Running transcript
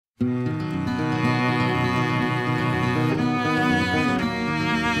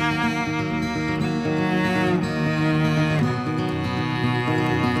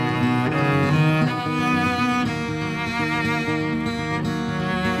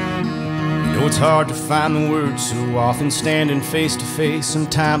know it's hard to find the words so often standing face to face.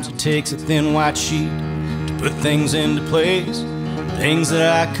 Sometimes it takes a thin white sheet to put things into place. Things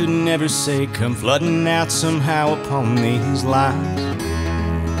that I could never say come flooding out somehow upon these lines.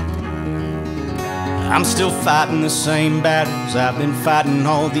 I'm still fighting the same battles I've been fighting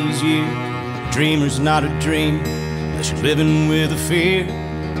all these years. A dreamer's not a dream unless you're living with a fear.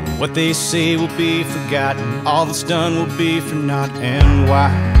 What they say will be forgotten, all that's done will be for naught. And why?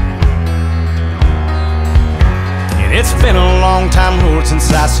 And it's been a long time, Lord,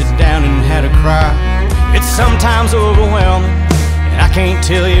 since I sit down and had a cry. It's sometimes overwhelming, and I can't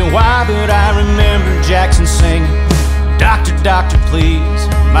tell you why, but I remember Jackson singing, "Doctor, doctor, please,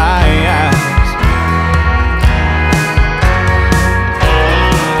 my eyes."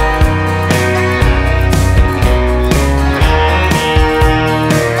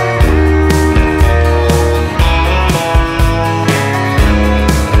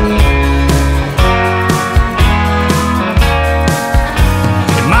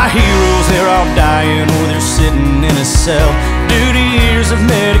 They're all dying or they're sitting in a cell due to years of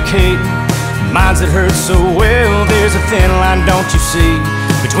medicating minds that hurt so well. There's a thin line, don't you see,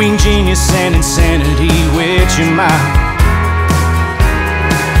 between genius and insanity, which am I?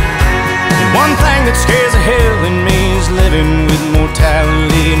 And one thing that scares the hell in me is living with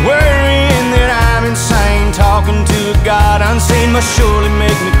mortality and worrying that I'm insane. Talking to a God unseen must surely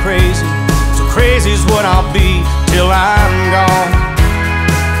make me crazy. So crazy is what I'll be till I'm gone.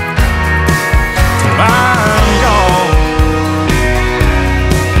 I'm gone.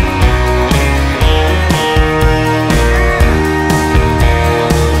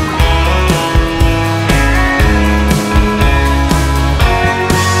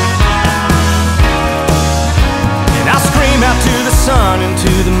 And I'll scream out to the sun and to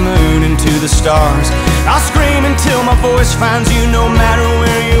the moon and to the stars. I'll scream until my voice finds you no matter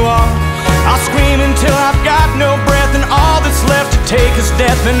where you are. I'll scream until I've got no breath and all that's left to take is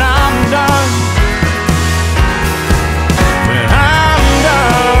death, and I'm done.